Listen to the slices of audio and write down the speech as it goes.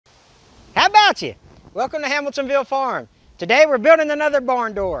How about you? Welcome to Hamiltonville Farm. Today we're building another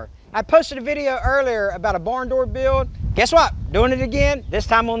barn door. I posted a video earlier about a barn door build. Guess what? Doing it again, this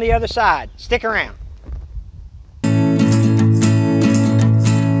time on the other side. Stick around.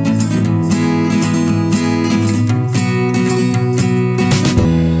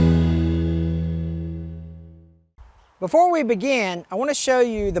 Before we begin, I want to show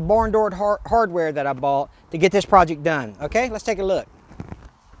you the barn door hardware that I bought to get this project done. Okay, let's take a look.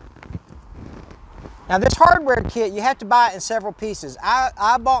 Now this hardware kit, you have to buy it in several pieces.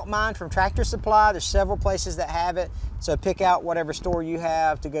 I bought mine from Tractor Supply. There's several places that have it, so pick out whatever store you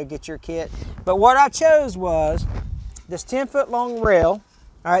have to go get your kit. But what I chose was this 10-foot long rail.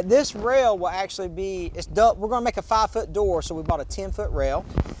 All right, this rail will actually be, we're gonna make a 5-foot door, so we bought a 10-foot rail.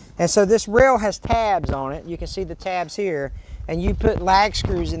 And so this rail has tabs on it. You can see the tabs here, and you put lag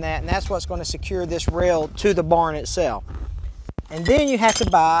screws in that, and that's what's gonna secure this rail to the barn itself. And then you have to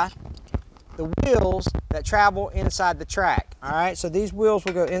buy the wheels that travel inside the track. All right, so these wheels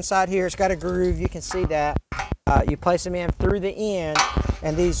will go inside here. It's got a groove, you can see that. You place them in through the end,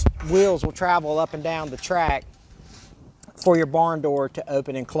 and these wheels will travel up and down the track for your barn door to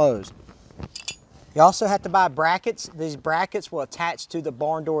open and close. You also have to buy brackets. These brackets will attach to the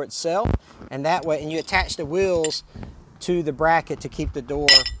barn door itself, and that way, and you attach the wheels to the bracket to keep the door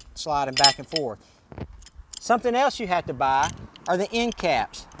sliding back and forth. Something else you have to buy are the end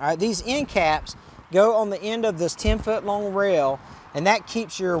caps. All right, these end caps go on the end of this 10-foot long rail, and that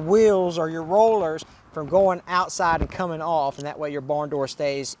keeps your wheels or your rollers from going outside and coming off, and that way your barn door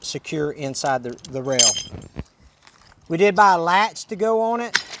stays secure inside the rail. We did buy a latch to go on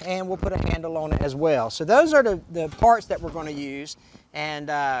it, and we'll put a handle on it as well. So those are the parts that we're going to use, and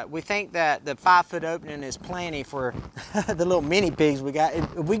we think that the 5-foot opening is plenty for the little mini pigs we got.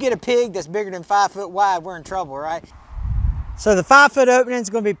 If we get a pig that's bigger than 5 foot wide, we're in trouble, right? So the 5-foot opening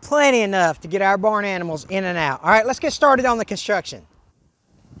is going to be plenty enough to get our barn animals in and out. All right, let's get started on the construction.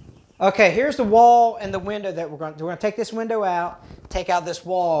 Okay, here's the wall and the window that we're going to do. We're going to take this window out, take out this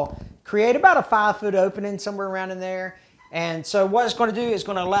wall, create about a 5-foot opening somewhere around in there. And so what it's going to do is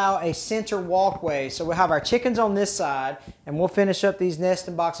going to allow a center walkway. So we'll have our chickens on this side, and we'll finish up these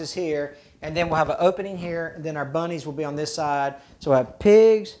nesting boxes here, and then we'll have an opening here, and then our bunnies will be on this side. So we'll have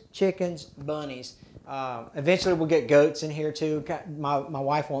pigs, chickens, bunnies. Eventually we'll get goats in here too. My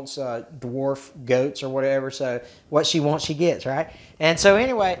wife wants dwarf goats or whatever, so what she wants she gets, right? And so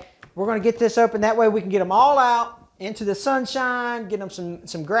anyway, we're going to get this open. That way we can get them all out into the sunshine, get them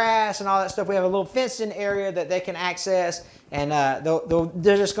some grass and all that stuff. We have a little fenced-in area that they can access, and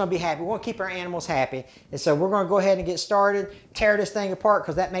they're just going to be happy. We want to keep our animals happy, and so we're going to go ahead and get started, tear this thing apart,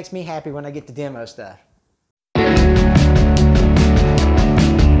 because that makes me happy when I get to demo stuff.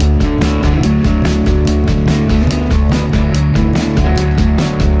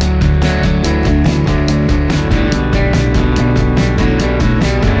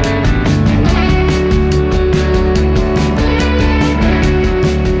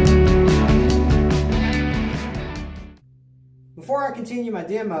 Before I continue my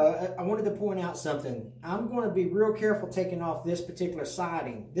demo, I wanted to point out something. I'm going to be real careful taking off this particular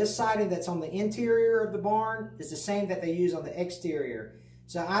siding. This siding that's on the interior of the barn is the same that they use on the exterior.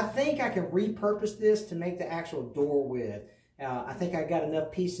 So I think I can repurpose this to make the actual door width. I think I got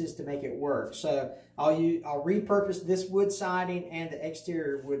enough pieces to make it work. So I'll repurpose this wood siding and the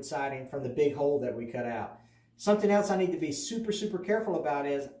exterior wood siding from the big hole that we cut out. Something else I need to be super careful about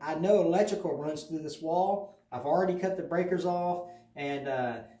is I know electrical runs through this wall. I've already cut the breakers off, and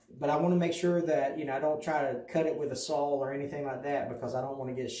but I want to make sure that, you know, I don't try to cut it with a saw or anything like that, because I don't want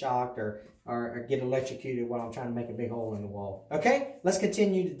to get shocked or get electrocuted while I'm trying to make a big hole in the wall. Okay, let's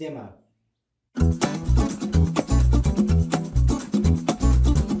continue the demo.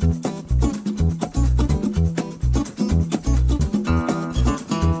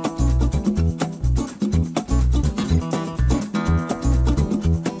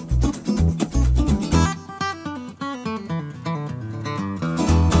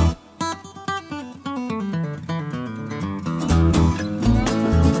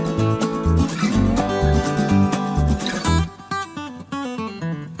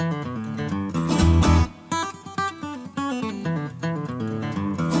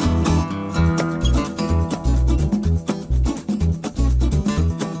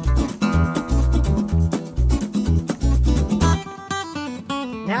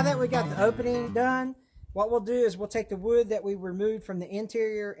 Now that we got the opening done, what we'll do is we'll take the wood that we removed from the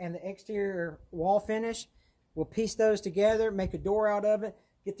interior and the exterior wall finish, we'll piece those together, make a door out of it,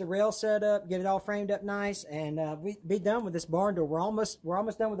 get the rail set up, get it all framed up nice, and we be done with this barn door. We're almost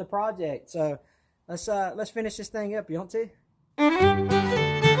done with the project. So let's finish this thing up. You want to?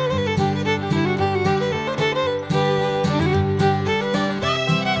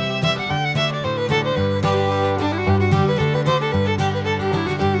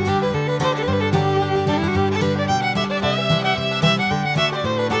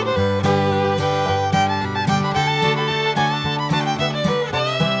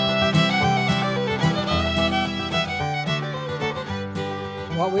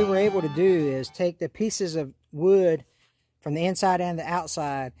 do is take the pieces of wood from the inside and the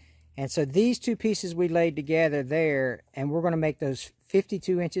outside. And so these two pieces we laid together there, and we're going to make those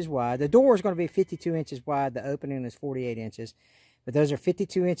 52 inches wide. The door is going to be 52 inches wide. The opening is 48 inches. But those are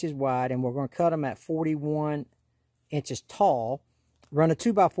 52 inches wide, and we're going to cut them at 41 inches tall. Run a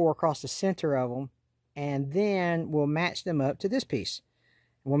 2x4 across the center of them, and then we'll match them up to this piece.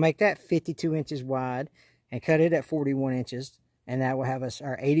 We'll make that 52 inches wide and cut it at 41 inches. And that will have us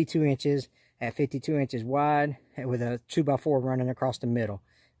our 82 inches at 52 inches wide with a 2x4 running across the middle.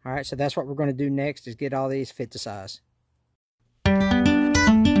 All right, so that's what we're going to do next, is get all these fit to size.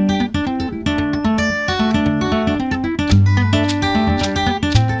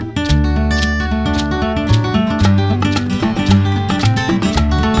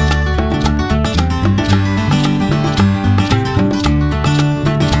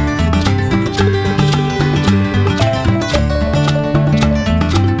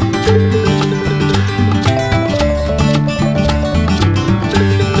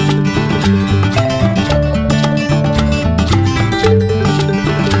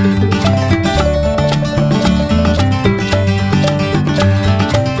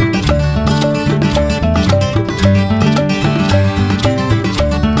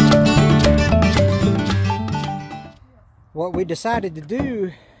 What we decided to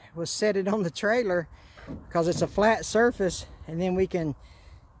do was set it on the trailer because it's a flat surface, and then we can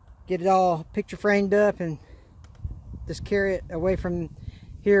get it all picture framed up and just carry it away from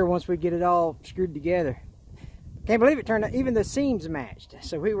here once we get it all screwed together. Can't believe it turned out, even the seams matched.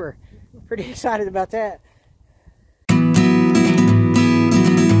 So we were pretty excited about that.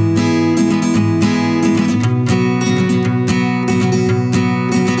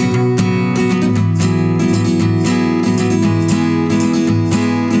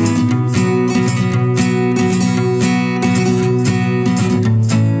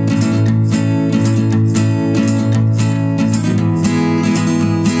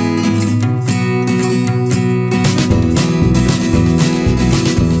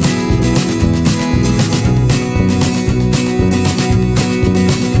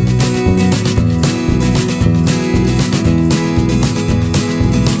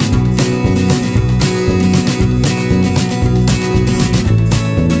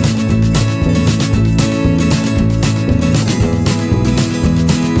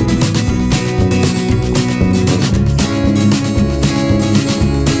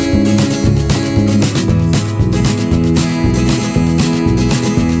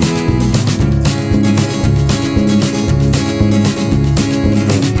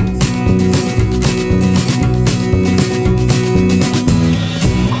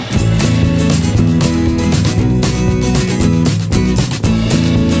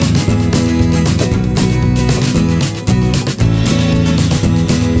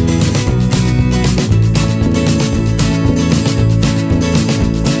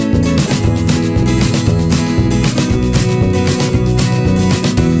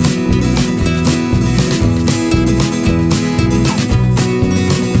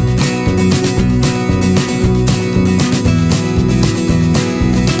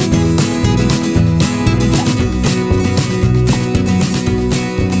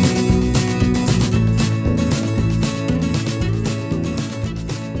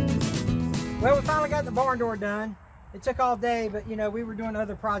 Well, we finally got the barn door done. It took all day, but you know, we were doing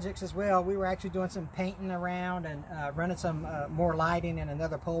other projects as well. We were actually doing some painting around and running some more lighting in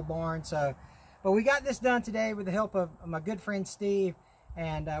another pole barn. So, but we got this done today with the help of my good friend Steve,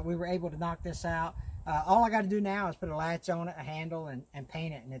 and we were able to knock this out. All I got to do now is put a latch on it, a handle, and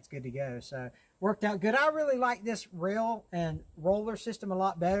paint it, and it's good to go. So worked out good. I really like this rail and roller system a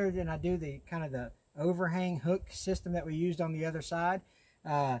lot better than I do the kind of the overhang hook system that we used on the other side.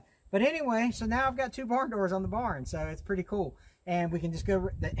 But anyway, so now I've got two barn doors on the barn, so it's pretty cool. And we can just go,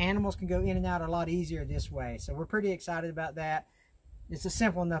 the animals can go in and out a lot easier this way. So we're pretty excited about that. It's a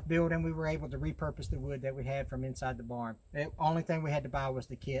simple enough build, and we were able to repurpose the wood that we had from inside the barn. The only thing we had to buy was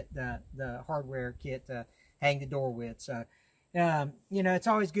the kit, the hardware kit to hang the door with. So, you know, it's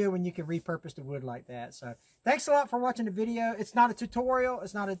always good when you can repurpose the wood like that. So thanks a lot for watching the video. It's not a tutorial.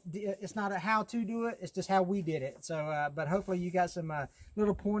 It's not a how to do it. It's just how we did it. So, but hopefully you got some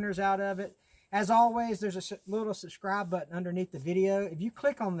little pointers out of it. As always, there's a little subscribe button underneath the video. If you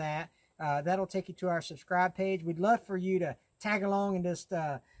click on that, that'll take you to our subscribe page. We'd love for you to tag along and just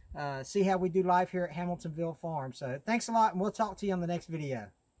see how we do life here at Hamiltonville Farm. So thanks a lot, and we'll talk to you on the next video.